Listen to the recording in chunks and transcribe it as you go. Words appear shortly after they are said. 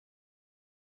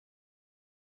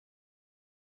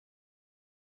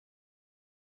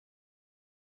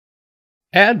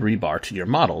Add rebar to your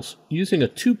models using a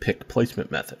two-pick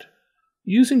placement method.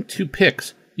 Using two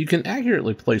picks, you can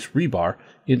accurately place rebar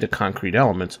into concrete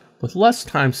elements with less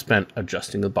time spent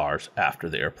adjusting the bars after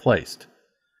they are placed.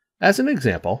 As an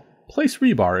example, place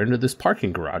rebar into this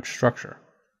parking garage structure.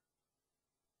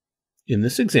 In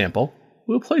this example,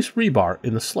 we'll place rebar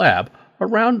in the slab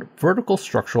around vertical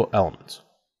structural elements.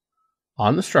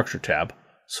 On the Structure tab,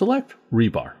 select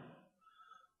Rebar.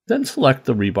 Then select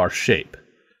the rebar shape.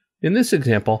 In this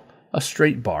example, a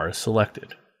straight bar is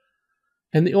selected,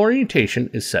 and the orientation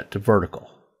is set to vertical.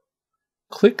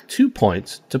 Click 2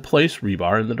 points to place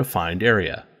rebar in the defined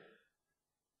area.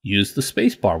 Use the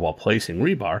spacebar while placing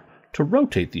rebar to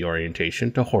rotate the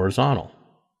orientation to horizontal.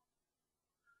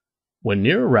 When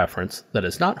near a reference that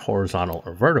is not horizontal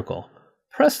or vertical,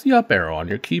 press the up arrow on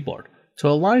your keyboard to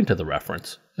align to the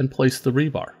reference and place the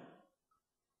rebar.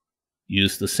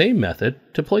 Use the same method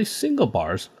to place single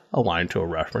bars aligned to a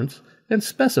reference and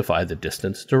specify the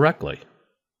distance directly.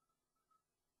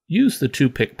 Use the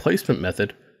two-pick placement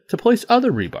method to place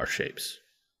other rebar shapes.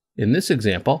 In this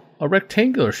example, a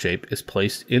rectangular shape is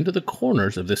placed into the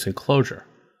corners of this enclosure.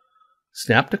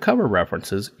 Snap to cover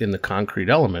references in the concrete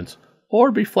elements,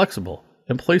 or be flexible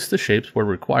and place the shapes where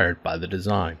required by the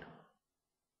design.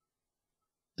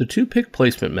 The two-pick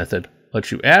placement method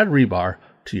lets you add rebar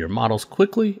to your models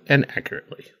quickly and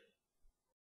accurately.